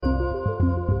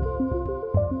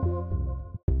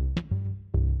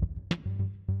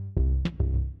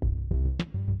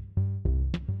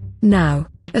Now,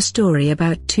 a story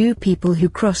about two people who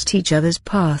crossed each other's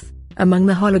path, among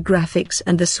the holographics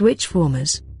and the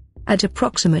switchformers. At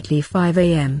approximately 5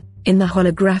 a.m., in the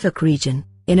holographic region,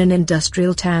 in an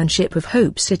industrial township of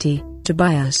Hope City,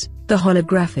 Tobias, the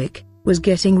holographic, was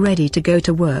getting ready to go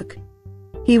to work.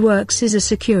 He works as a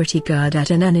security guard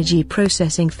at an energy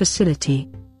processing facility.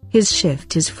 His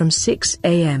shift is from 6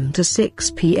 a.m. to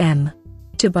 6 p.m.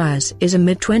 Tobias is a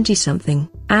mid-20-something,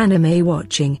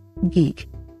 anime-watching, geek.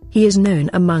 He is known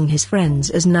among his friends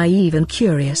as naive and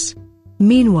curious.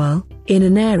 Meanwhile, in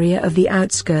an area of the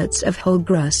outskirts of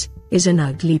Holgrus, is an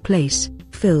ugly place,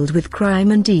 filled with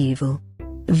crime and evil.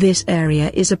 This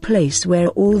area is a place where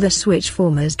all the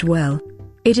switchformers dwell.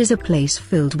 It is a place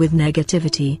filled with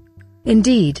negativity.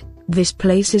 Indeed, this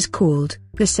place is called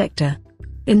the Sector.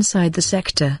 Inside the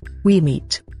Sector, we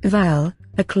meet Val,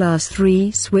 a Class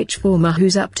 3 switchformer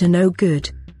who's up to no good.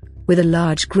 With a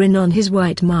large grin on his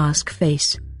white mask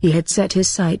face, he had set his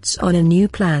sights on a new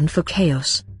plan for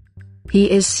chaos. He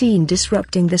is seen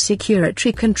disrupting the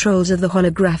security controls of the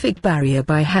holographic barrier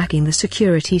by hacking the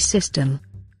security system.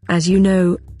 As you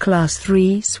know, Class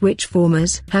 3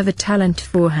 switchformers have a talent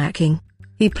for hacking.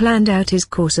 He planned out his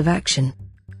course of action.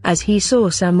 As he saw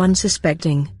some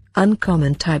unsuspecting,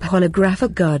 uncommon type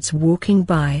holographic guards walking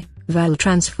by, Val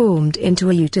transformed into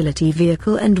a utility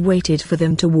vehicle and waited for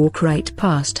them to walk right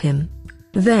past him.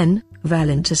 Then, Val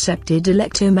intercepted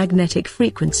electromagnetic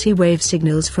frequency wave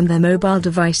signals from their mobile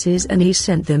devices and he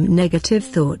sent them negative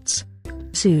thoughts.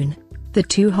 Soon, the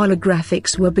two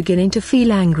holographics were beginning to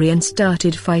feel angry and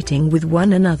started fighting with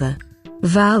one another.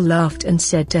 Val laughed and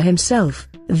said to himself,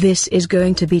 "This is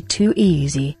going to be too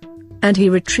easy." And he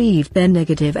retrieved their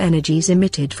negative energies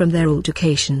emitted from their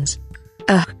altercations.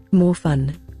 More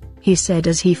fun," he said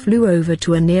as he flew over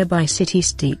to a nearby city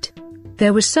street.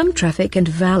 There was some traffic and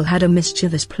Val had a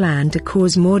mischievous plan to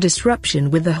cause more disruption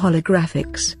with the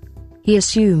holographics. He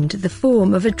assumed the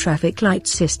form of a traffic light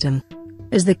system.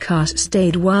 As the car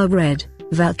stayed while red,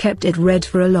 Val kept it red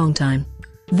for a long time.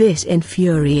 This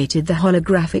infuriated the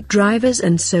holographic drivers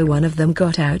and so one of them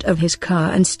got out of his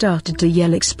car and started to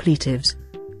yell expletives.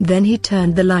 Then he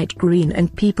turned the light green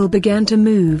and people began to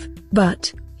move,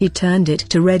 but he turned it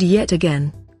to red yet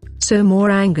again. So more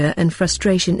anger and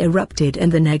frustration erupted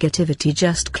and the negativity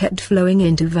just kept flowing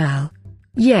into Val.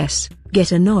 "Yes,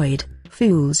 get annoyed,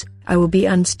 fools, I will be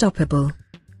unstoppable."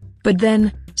 But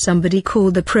then, somebody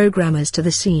called the programmers to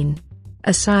the scene.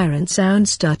 A siren sound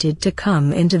started to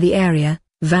come into the area.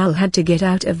 Val had to get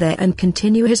out of there and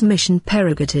continue his mission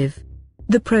prerogative.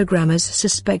 The programmers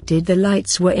suspected the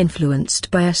lights were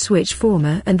influenced by a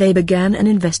switchformer and they began an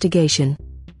investigation.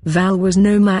 Val was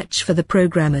no match for the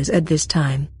programmers at this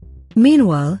time.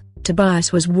 Meanwhile,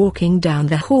 Tobias was walking down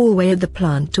the hallway of the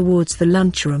plant towards the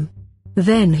lunchroom.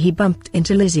 Then he bumped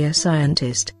into Lizzie, a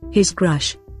scientist, his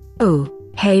crush. "Oh,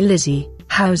 hey Lizzie,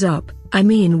 how's up?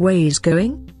 Way's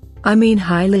going?"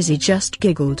 Hi Lizzie just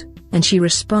giggled, and she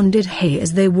responded hey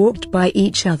as they walked by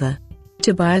each other.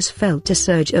 Tobias felt a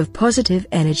surge of positive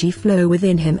energy flow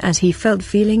within him as he felt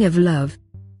feeling of love.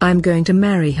 "I'm going to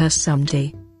marry her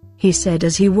someday," he said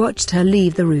as he watched her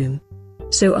leave the room.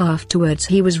 So afterwards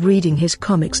he was reading his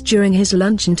comics during his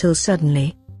lunch until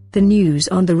suddenly, the news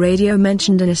on the radio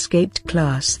mentioned an escaped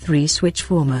Class 3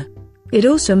 switchformer. It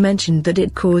also mentioned that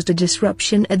it caused a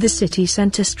disruption at the city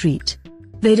center street.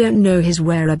 They don't know his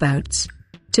whereabouts.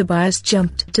 Tobias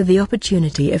jumped to the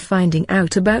opportunity of finding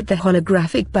out about the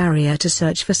holographic barrier to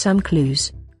search for some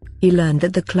clues. He learned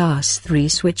that the Class 3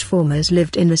 switchformers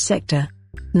lived in the sector.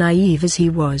 Naive as he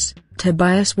was,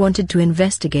 Tobias wanted to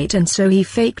investigate and so he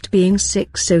faked being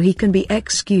sick so he can be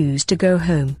excused to go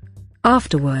home.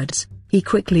 Afterwards, he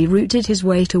quickly routed his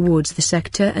way towards the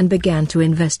sector and began to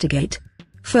investigate.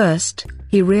 First,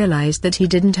 he realized that he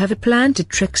didn't have a plan to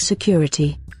trick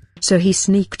security. So he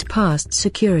sneaked past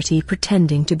security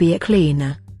pretending to be a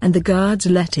cleaner, and the guards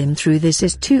let him through. "This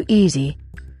is too easy,"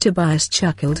 Tobias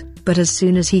chuckled, but as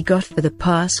soon as he got for the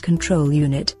pass control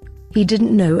unit, he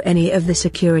didn't know any of the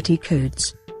security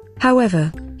codes.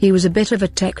 However, he was a bit of a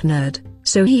tech nerd,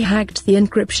 so he hacked the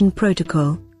encryption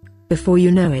protocol. Before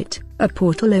you know it, a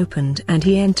portal opened and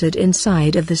he entered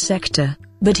inside of the sector,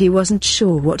 but he wasn't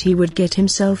sure what he would get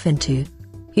himself into.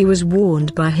 He was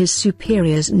warned by his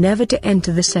superiors never to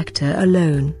enter the sector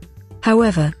alone.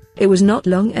 However, it was not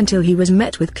long until he was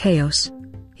met with chaos.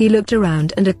 He looked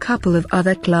around and a couple of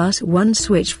other Class 1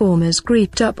 switchformers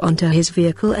creeped up onto his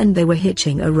vehicle and they were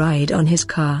hitching a ride on his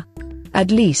car.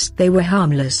 At least they were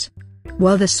harmless.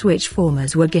 While the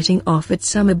switchformers were getting off at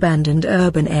some abandoned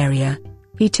urban area,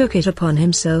 he took it upon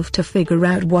himself to figure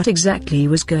out what exactly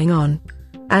was going on.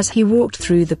 As he walked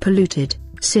through the polluted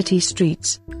city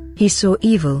streets, He saw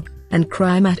evil and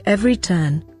crime at every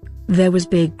turn. There was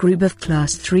big group of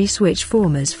Class 3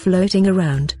 switchformers floating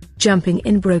around, jumping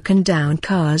in broken down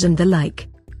cars and the like.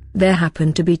 There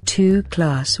happened to be 2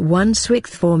 Class 1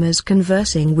 switchformers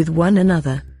conversing with one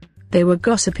another. They were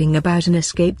gossiping about an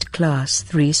escaped Class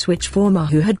 3 switchformer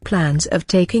who had plans of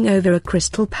taking over a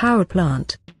crystal power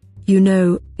plant.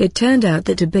 It turned out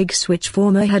that a big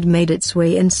switchformer had made its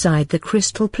way inside the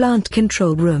crystal plant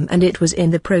control room and it was in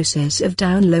the process of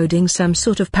downloading some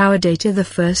sort of power data, the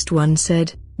first one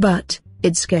said, but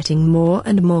it's getting more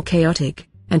and more chaotic,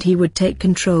 and he would take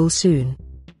control soon.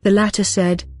 The latter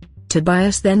said.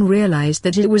 Tobias then realized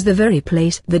that it was the very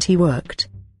place that he worked.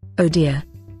 Oh dear.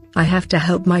 I have to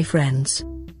help my friends,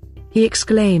 he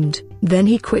exclaimed. Then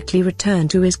he quickly returned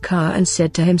to his car and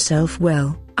said to himself,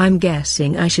 well, I'm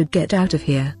guessing I should get out of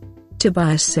here,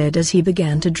 Tobias said as he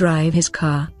began to drive his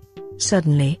car.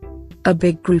 Suddenly, a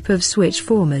big group of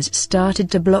switchformers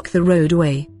started to block the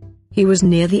roadway. He was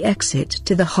near the exit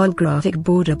to the holographic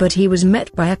border, but he was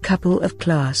met by a couple of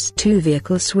Class 2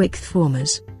 vehicle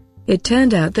switchformers. It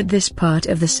turned out that this part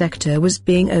of the sector was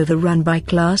being overrun by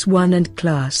Class 1 and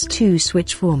Class 2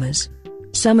 switchformers.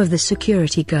 Some of the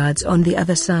security guards on the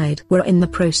other side were in the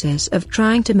process of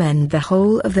trying to mend the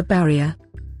hole of the barrier.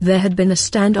 There had been a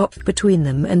standoff between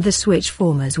them and the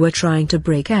switchformers were trying to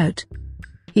break out.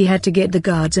 He had to get the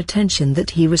guards' attention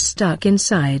that he was stuck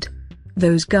inside.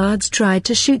 Those guards tried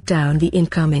to shoot down the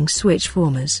incoming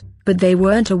switchformers, but they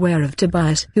weren't aware of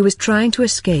Tobias, who was trying to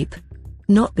escape.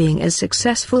 Not being as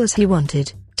successful as he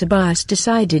wanted, Tobias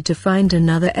decided to find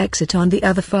another exit on the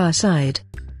other far side.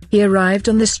 He arrived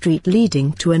on the street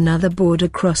leading to another border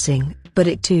crossing, but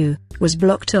it too was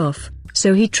blocked off,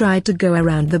 so he tried to go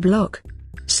around the block.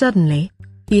 Suddenly,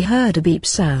 he heard a beep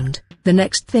sound. The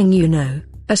next thing you know,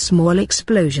 a small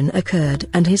explosion occurred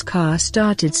and his car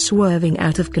started swerving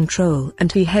out of control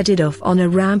and he headed off on a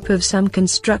ramp of some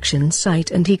construction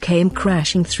site and he came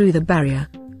crashing through the barrier.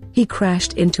 He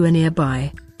crashed into a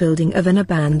nearby building of an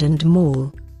abandoned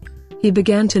mall. He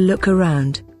began to look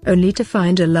around, only to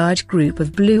find a large group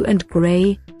of blue and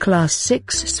gray, Class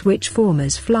 6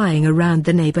 switchformers flying around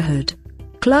the neighborhood.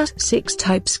 Class 6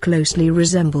 types closely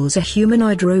resembles a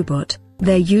humanoid robot.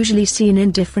 They're usually seen in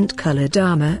different colored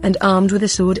armor and armed with a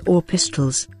sword or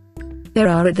pistols. They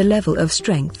are at the level of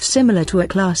strength similar to a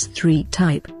Class 3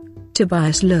 type.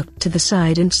 Tobias looked to the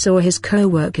side and saw his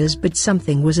co-workers, but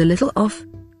something was a little off.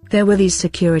 There were these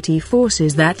security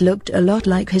forces that looked a lot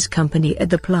like his company at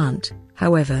the plant.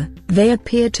 However, they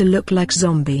appeared to look like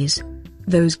zombies.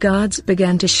 Those guards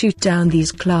began to shoot down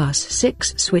these Class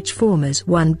 6 switchformers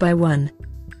one by one.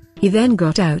 He then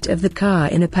got out of the car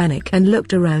in a panic and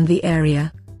looked around the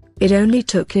area. It only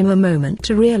took him a moment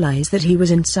to realize that he was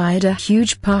inside a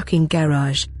huge parking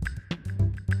garage.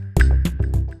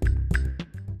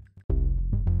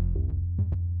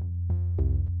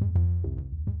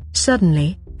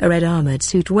 Suddenly, a red armored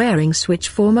suit-wearing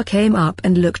switchformer came up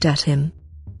and looked at him.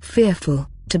 Fearful,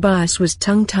 Tobias was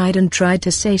tongue-tied and tried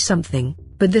to say something,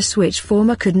 but the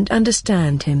switchformer couldn't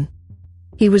understand him.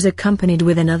 He was accompanied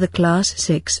with another Class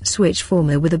 6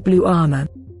 switchformer with a blue armor.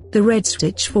 The red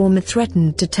switchformer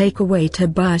threatened to take away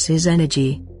Tobias's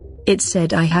energy. It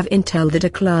said, I have intel that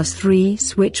a Class 3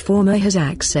 switchformer has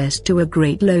access to a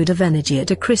great load of energy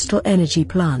at a crystal energy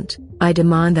plant. I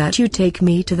demand that you take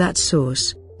me to that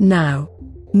source, now.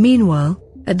 Meanwhile,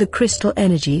 at the crystal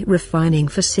energy refining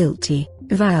facility,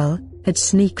 Val had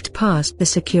sneaked past the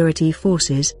security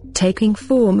forces, taking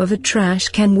form of a trash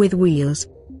can with wheels.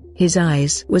 His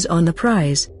eyes was on the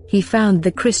prize. He found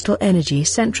the crystal energy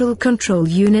central control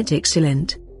unit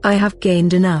excellent. I have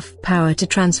gained enough power to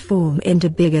transform into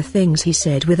bigger things, he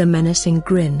said with a menacing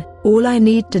grin. All I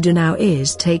need to do now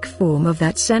is take form of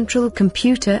that central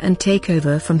computer and take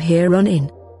over from here on in.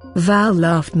 Val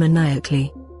laughed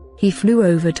maniacally. He flew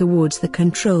over towards the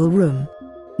control room.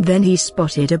 Then he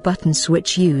spotted a button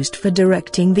switch used for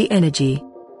directing the energy.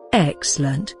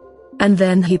 Excellent. And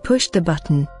then he pushed the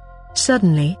button.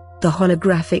 Suddenly, the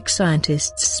holographic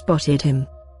scientists spotted him.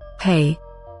 Hey!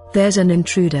 There's an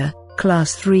intruder.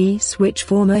 Class 3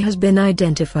 switchformer has been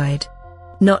identified.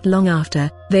 Not long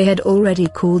after, they had already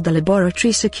called the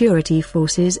laboratory security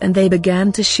forces and they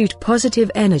began to shoot positive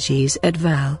energies at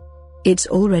Val. It's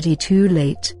already too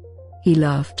late. He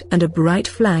laughed and a bright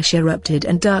flash erupted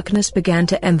and darkness began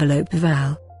to envelope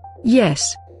Val.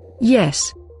 Yes!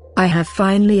 Yes! I have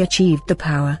finally achieved the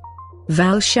power!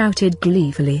 Val shouted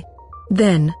gleefully.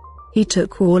 Then, he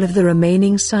took all of the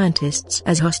remaining scientists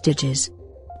as hostages.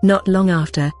 Not long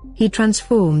after, he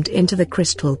transformed into the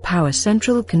Crystal Power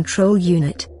Central Control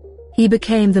Unit. He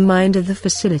became the mind of the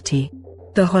facility.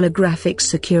 The holographic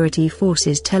security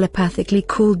forces telepathically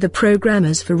called the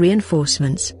programmers for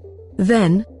reinforcements.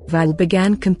 Then, Val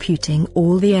began computing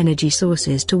all the energy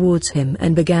sources towards him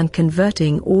and began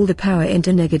converting all the power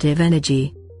into negative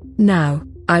energy. Now,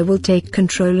 I will take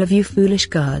control of you foolish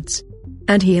guards.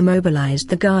 And he immobilized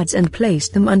the guards and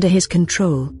placed them under his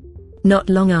control. Not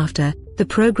long after, the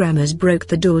programmers broke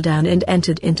the door down and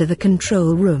entered into the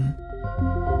control room.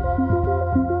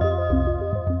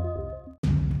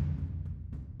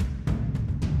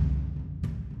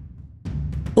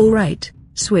 All right,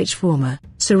 Switchformer,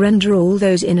 surrender all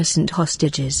those innocent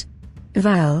hostages.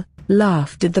 Val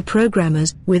laughed at the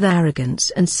programmers with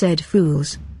arrogance and said,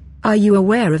 "Fools. Are you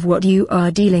aware of what you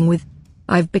are dealing with?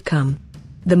 I've become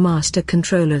the master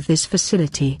controller of this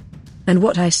facility. And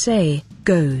what I say,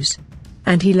 goes."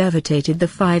 And he levitated the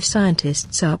 5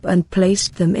 scientists up and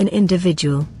placed them in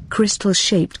individual,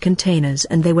 crystal-shaped containers,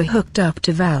 and they were hooked up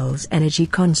to Val's energy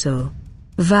console.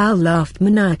 Val laughed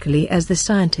maniacally as the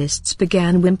scientists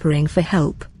began whimpering for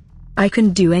help. "I can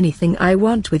do anything I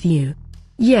want with you.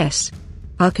 Yes.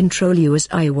 I'll control you as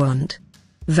I want,"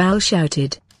 Val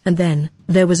shouted, and then,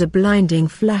 there was a blinding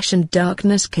flash and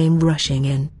darkness came rushing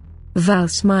in. Val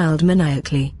smiled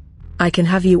maniacally. "I can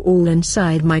have you all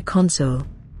inside my console."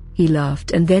 He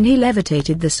laughed and then he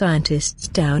levitated the scientists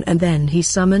down, and then he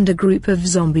summoned a group of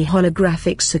zombie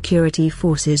holographic security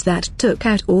forces that took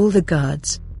out all the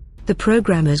guards. The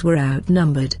programmers were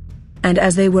outnumbered. And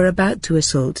as they were about to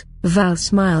assault, Val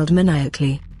smiled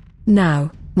maniacally.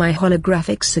 "Now, my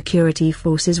holographic security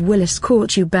forces will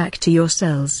escort you back to your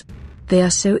cells. They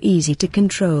are so easy to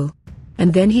control."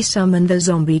 And then he summoned the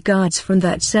zombie guards from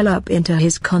that cell up into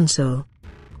his console.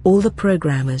 All the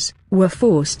programmers were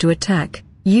forced to attack,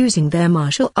 using their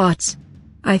martial arts.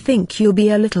 "I think you'll be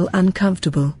a little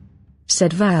uncomfortable,"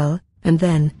 said Val, and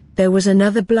then, there was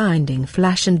another blinding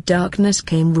flash and darkness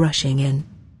came rushing in.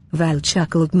 Val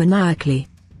chuckled maniacally.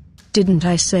 "Didn't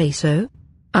I say so?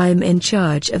 I'm in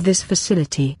charge of this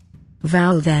facility."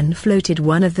 Val then floated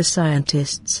one of the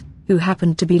scientists, who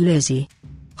happened to be Lizzie.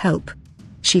 "Help!"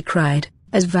 she cried,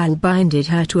 as Val binded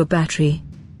her to a battery.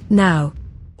 "Now,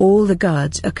 all the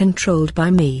guards are controlled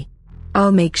by me.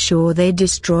 I'll make sure they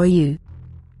destroy you,"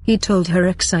 he told her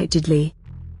excitedly.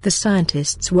 The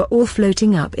scientists were all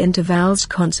floating up into Val's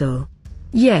console.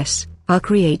 "Yes, I'll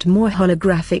create more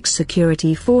holographic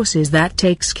security forces that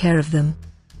takes care of them.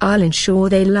 I'll ensure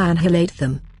they'll annihilate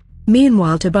them."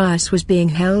 Meanwhile, Tobias was being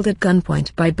held at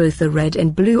gunpoint by both the red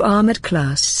and blue armored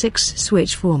Class 6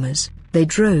 Switchformers. They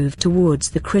drove towards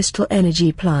the crystal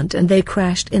energy plant and they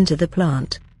crashed into the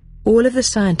plant. All of the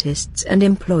scientists and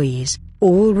employees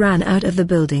all ran out of the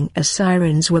building as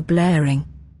sirens were blaring.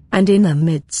 And in the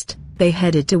midst, they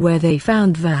headed to where they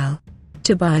found Val.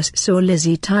 Tobias saw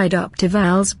Lizzie tied up to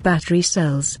Val's battery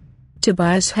cells.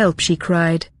 "Tobias, help," she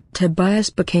cried. Tobias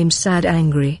became sad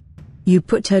angry. "You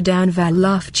put her down," Val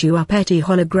laughed. "You are petty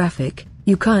holographic,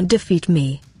 you can't defeat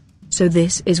me." "So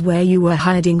this is where you were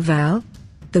hiding, Val?"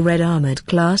 the red armored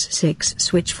Class 6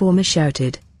 Switchformer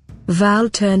shouted. Val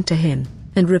turned to him,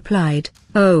 and replied,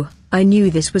 "Oh, I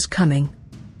knew this was coming.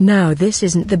 Now this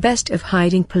isn't the best of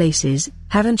hiding places,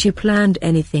 haven't you planned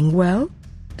anything well?"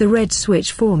 the red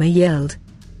Switchformer yelled.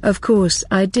 "Of course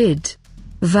I did,"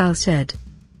 Val said.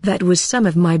 "That was some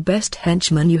of my best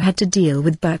henchmen you had to deal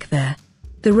with back there."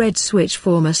 The red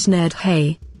Switchformer snared.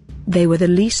 "Hey. They were the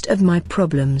least of my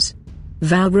problems,"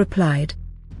 Val replied.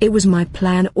 "It was my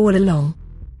plan all along."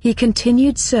 He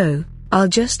continued, "So, I'll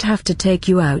just have to take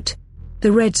you out,"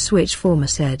 the red Switchformer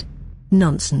said.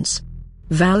 "Nonsense,"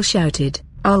 Val shouted.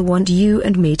 "I'll want you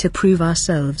and me to prove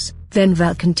ourselves." Then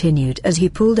Val continued as he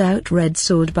pulled out red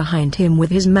sword behind him with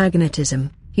his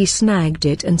magnetism. He snagged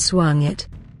it and swung it.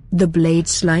 The blade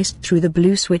sliced through the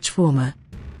blue Switchformer.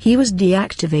 He was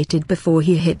deactivated before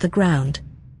he hit the ground.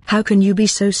 "How can you be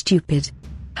so stupid?"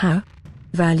 "How?"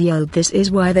 Val yelled. "This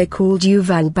is why they called you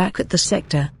Val back at the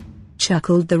sector,"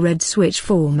 chuckled the red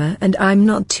Switchformer, "and I'm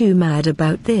not too mad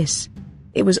about this.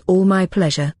 It was all my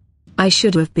pleasure. I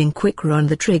should have been quicker on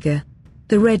the trigger,"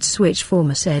 the red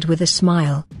Switchformer said with a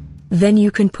smile. "Then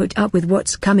you can put up with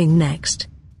what's coming next,"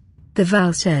 the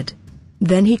Val said.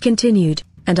 Then he continued,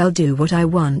 "And I'll do what I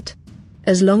want.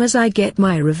 As long as I get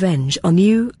my revenge on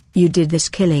you. You did this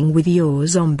killing with your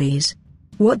zombies.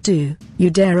 What do you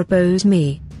dare oppose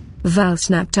me?" Val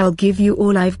snapped. "I'll give you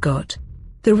all I've got,"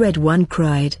 the red one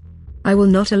cried. "I will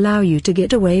not allow you to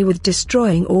get away with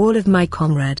destroying all of my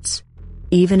comrades.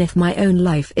 Even if my own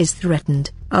life is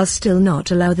threatened, I'll still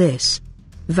not allow this."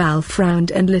 Val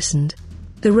frowned and listened.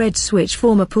 The red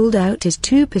Switchformer pulled out his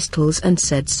 2 pistols and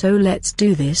said, "So let's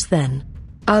do this then.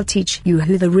 I'll teach you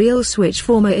who the real Switch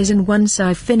Former is, and once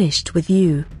I've finished with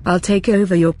you, I'll take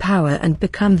over your power and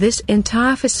become this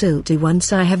entire facility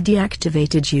once I have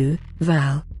deactivated you,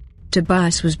 Val.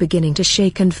 Tobias was beginning to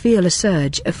shake and feel a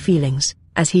surge of feelings,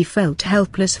 as he felt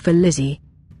helpless for Lizzie.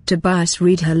 Tobias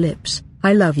read her lips.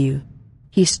 I love you.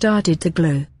 He started to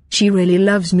glow. She really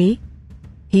loves me?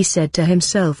 He said to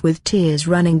himself with tears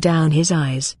running down his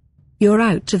eyes. You're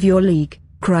out of your league,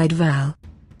 cried Val.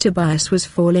 Tobias was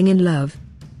falling in love.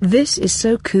 This is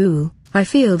so cool, I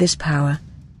feel this power.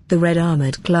 The Red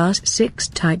Armored Class 6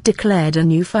 type declared a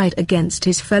new fight against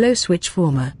his fellow Switch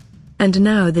Former. And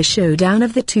now the showdown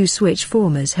of the two Switch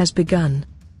Formers has begun.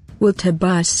 Will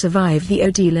Tobias survive the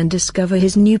ordeal and discover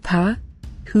his new power?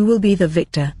 Who will be the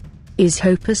victor? Is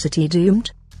Hope City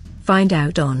doomed? Find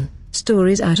out on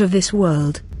Stories Out of This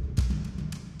World.